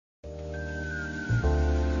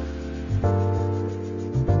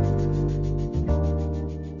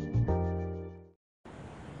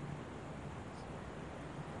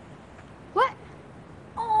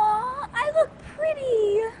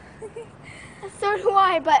So do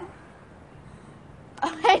I, but...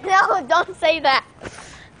 Okay, no, don't say that.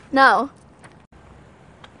 No.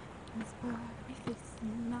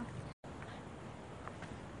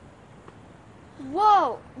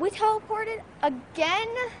 Whoa, we teleported again?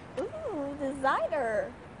 Ooh,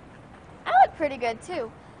 designer. I look pretty good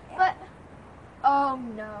too, but... Oh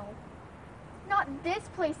no. Not this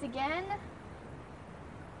place again.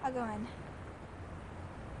 I'll go in.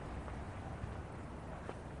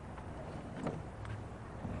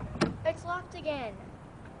 It's locked again.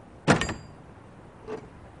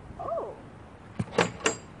 Oh.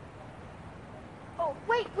 Oh,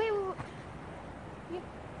 wait. You're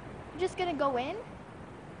just gonna go in?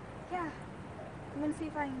 Yeah. I'm gonna see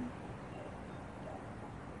if I can...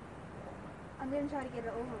 I'm gonna try to get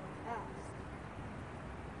it over fast.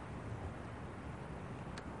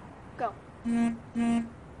 Go.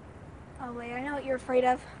 Oh wait, I know what you're afraid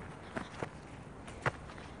of.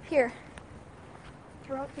 Here.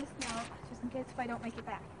 Throw out this note, just in case if I don't make it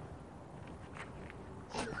back.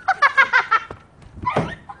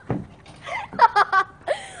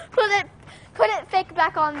 Put it fake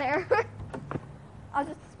back on there. I'll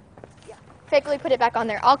just... Fakely put it back on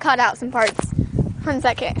there. I'll cut out some parts. 1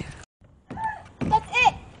 second. That's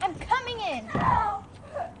it! I'm coming in!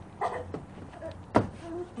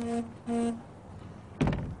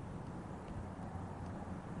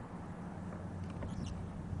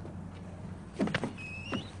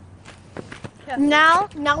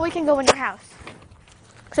 Now we can go in your house.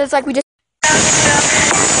 So it's like we just...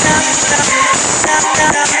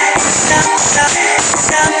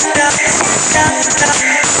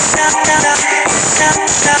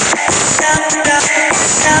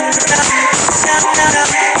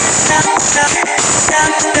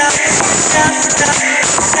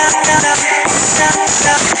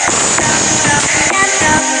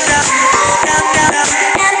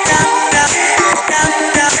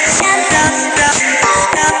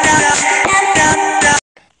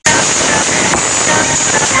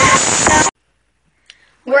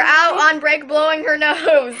 We're out on break blowing her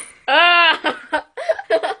nose. Ah!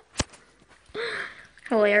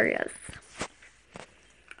 Hilarious.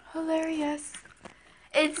 Hilarious.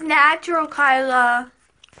 It's natural, Kyla.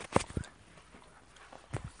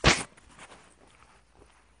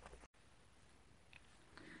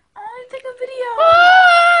 I want to take a video.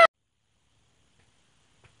 Ah!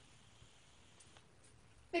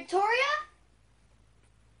 Victoria?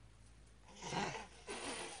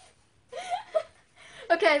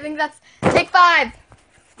 Okay, I think that's take 5.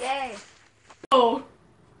 Yay. Oh,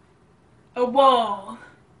 a wall.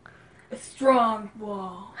 A strong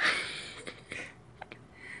wall.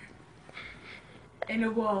 And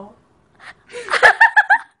a wall.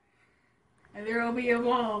 And there will be a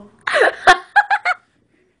wall.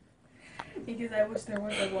 Because I wish there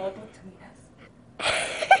was a wall between us.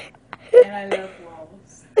 And I love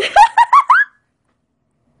walls.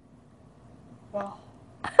 Wall.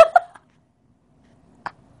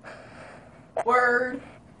 Word.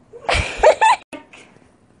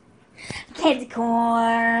 Candy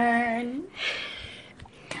corn.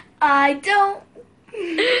 I don't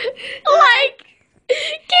Like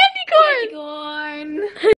candy corn.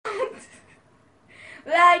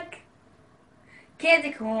 like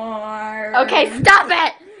candy corn. Okay, stop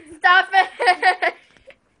it. Stop it.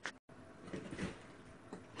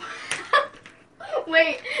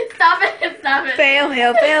 Wait, stop it. Stop it. Fail. Stop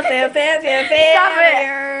it.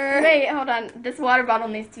 Wait, hold on. This water bottle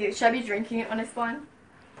needs to. Should I be drinking it when I spawn?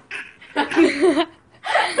 I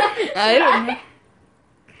don't know.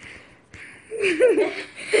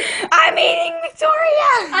 I'm eating Victoria.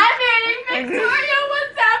 I'm eating Victoria.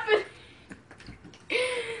 What's happening?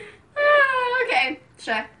 Okay,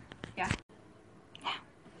 should I? Yeah.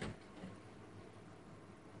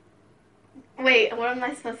 Wait, what am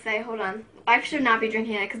I supposed to say? Hold on. I should not be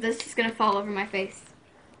drinking it because this is gonna fall over my face.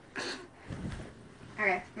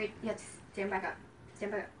 Okay, wait. Yeah, just stand back up.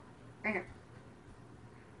 Stand back up. Right here.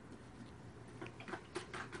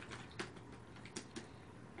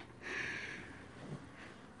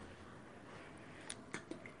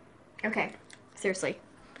 Okay, seriously.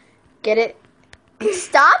 Get it?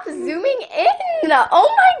 Stop zooming in!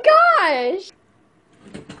 Oh my gosh!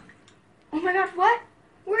 Oh my god, what?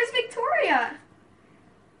 Where's Victoria?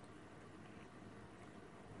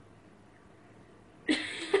 You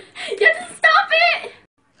have to stop it!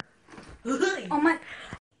 Oh my.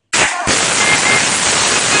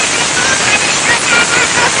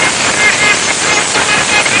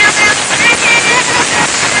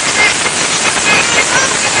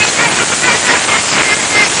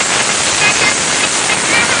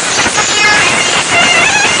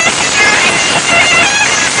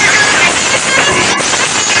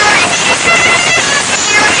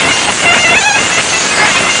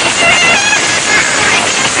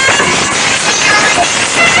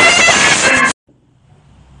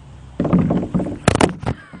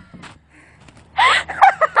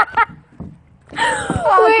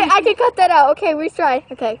 I can cut that out. Okay, retry.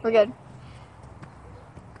 Okay, we're good.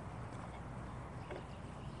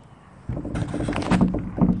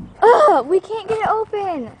 Ugh, we can't get it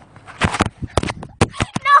open. No!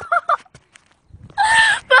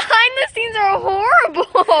 Behind the scenes are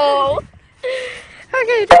horrible.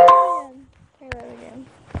 Okay, try that again.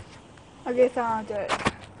 Okay, so I'll do it.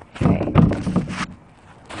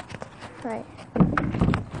 Okay.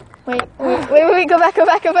 Right. Wait, go back. Go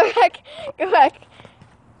back. Okay.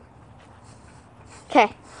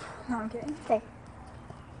 Okay. Stay. I'm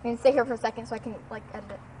gonna stay here for a second so I can, like,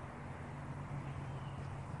 edit it.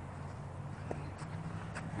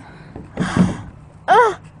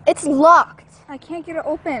 Ugh! It's locked! I can't get it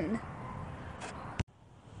open.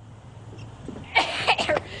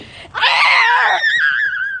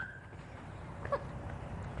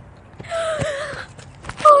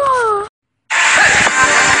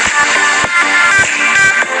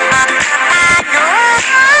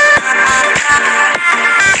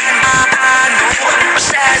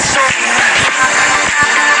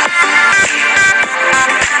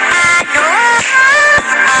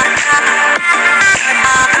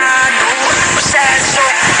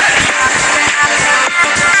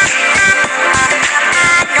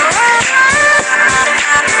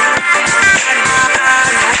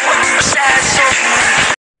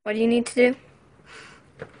 What do you need to do?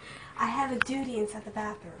 I have a duty inside the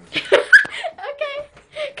bathroom. Okay.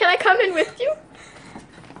 Can I come in with you?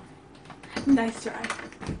 Nice try.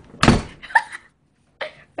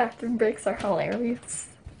 Bathroom breaks are hilarious.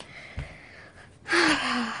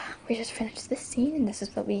 We just finished this scene and this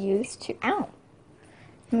is what we used to ow.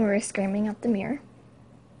 And we were screaming at the mirror.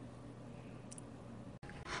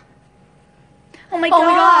 Oh my Oh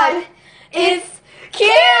my god! It's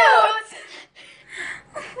cute!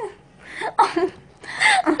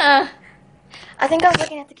 I think I was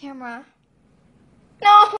looking at the camera.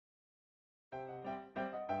 No!